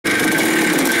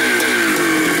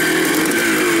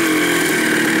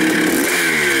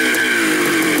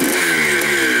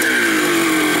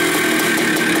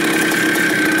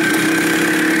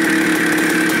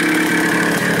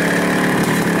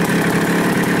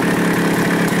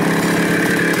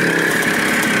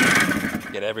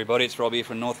everybody, it's Rob here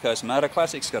from North Coast Motor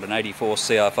Classics. Got an 84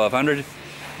 CR500.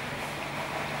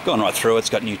 Gone right through it. It's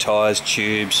got new tyres,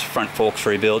 tubes, front forks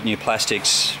rebuilt, new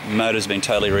plastics, motor's been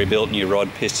totally rebuilt, new rod,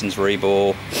 pistons,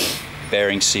 rebore,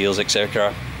 bearing seals,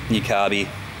 etc. New carby,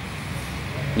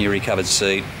 new recovered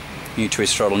seat, new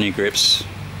twist throttle, new grips,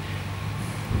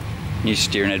 new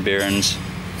steering head bearings,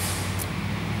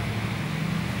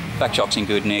 back shock's in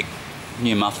good nick,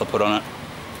 new muffler put on it.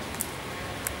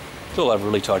 It's all over a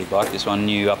really tidy bike, this one.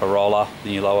 New upper roller,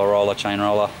 new lower roller, chain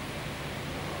roller,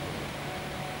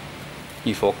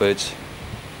 new fork boots.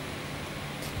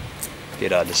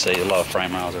 Bit hard to see, the lower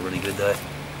frame rails are really good though.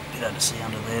 Bit hard to see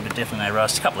under there, but definitely no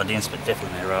rust. A couple of dents, but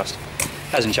definitely no rust.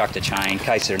 Hasn't chucked a chain,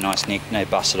 case they're a nice nick, no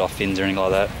busted off fins or anything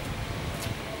like that.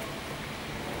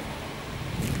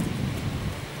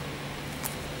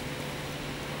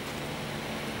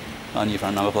 Oh, new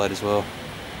front number plate as well.